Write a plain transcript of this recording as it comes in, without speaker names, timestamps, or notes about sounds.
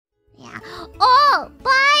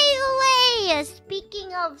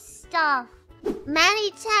of stuff.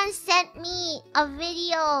 Manny-chan sent me a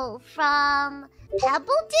video from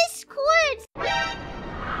Pebble Discord.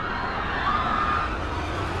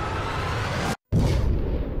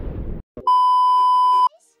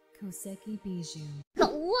 Koseki Biboo.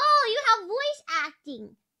 Whoa, you have voice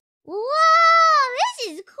acting. Whoa, this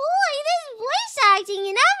is cool. There's voice acting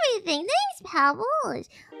and everything. Thanks, Pebbles.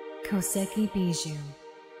 Koseki Biboo.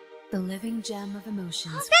 The living gem of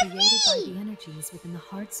emotions created by the energies within the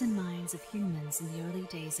hearts and minds of humans in the early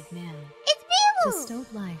days of man. It's Biboo!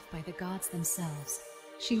 Bestowed life by the gods themselves,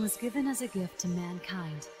 she was given as a gift to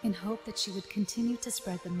mankind in hope that she would continue to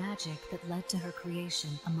spread the magic that led to her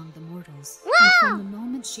creation among the mortals. Wow! And from the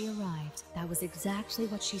moment she arrived, that was exactly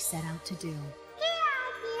what she set out to do.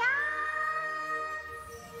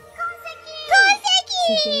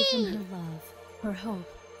 She gave him her love, her hope,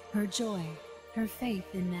 her joy, her faith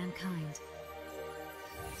in mankind.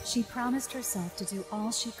 She promised herself to do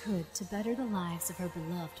all she could to better the lives of her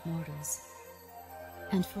beloved mortals.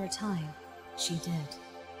 And for a time, she did.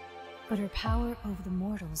 But her power over the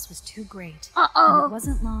mortals was too great. And it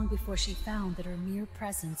wasn't long before she found that her mere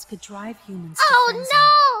presence could drive humans to frenzy.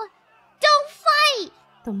 No! Don't fight!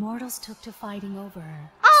 The mortals took to fighting over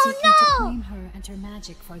her, Oh, seeking no! to claim her and her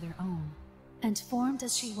magic for their own. And formed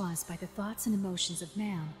as she was by the thoughts and emotions of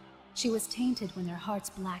man, she was tainted when their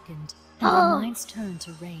hearts blackened and their minds turned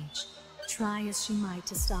to rage. Try as she might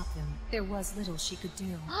to stop them, there was little she could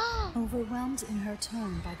do. Overwhelmed in her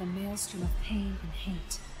turn by the maelstrom of pain and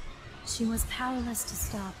hate, she was powerless to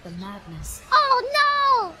stop the madness.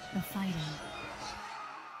 Oh no! The fighting.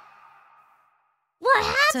 What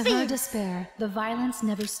happened? To her despair, the violence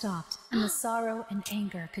never stopped, and the sorrow and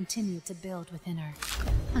anger continued to build within her.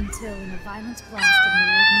 Until in a violent blast of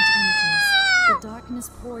malignant energies, the darkness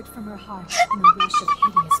poured from her heart in a rush of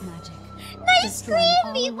hideous magic, destroying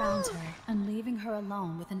all around her and leaving her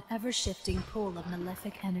alone with an ever-shifting pool of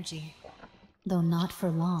malefic energy. Though not for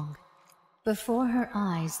long. Before her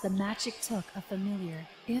eyes, the magic took a familiar,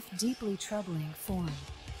 if deeply troubling, form.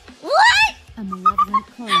 What? A malevolent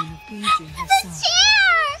clone of Biboo herself.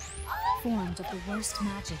 Chair! Formed of the worst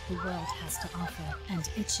magic the world has to offer, and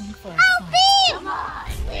itching for a Oh, fight. Beam! Come on,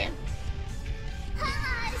 Slim.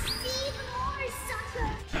 See more,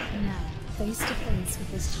 sucker! Now, face to face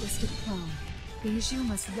with this twisted clone, Biboo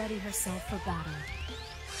must ready herself for battle.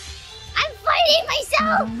 I'm fighting myself!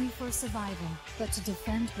 Not only for survival, but to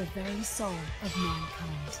defend the very soul of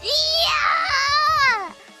mankind.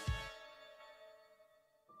 Yeah!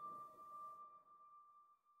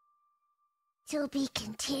 To be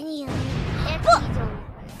continued. Episode.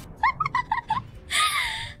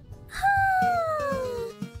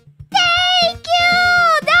 Thank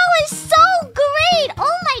you! That was so great!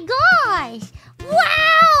 Oh my gosh!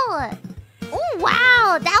 Wow! Oh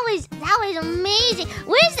wow! That was amazing.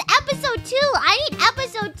 Where's episode 2? I need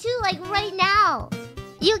episode 2 like right now.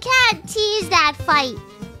 You can't tease that fight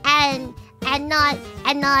and not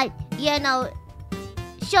you know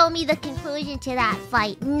show me the conclusion to that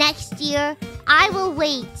fight. Next year, I will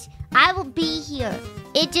wait. I will be here.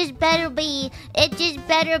 It just better be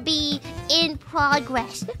in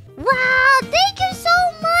progress. Wow, thank you so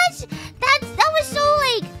much. That was so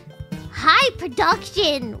like high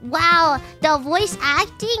production. Wow, the voice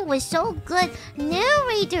acting was so good.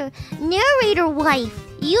 Narrator wife.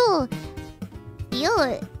 Your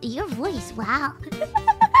voice, wow.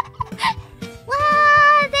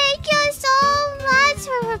 Wow, thank you so much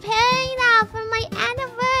for preparing that for my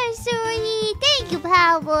anniversary. Thank you,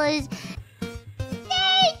 Pebbles.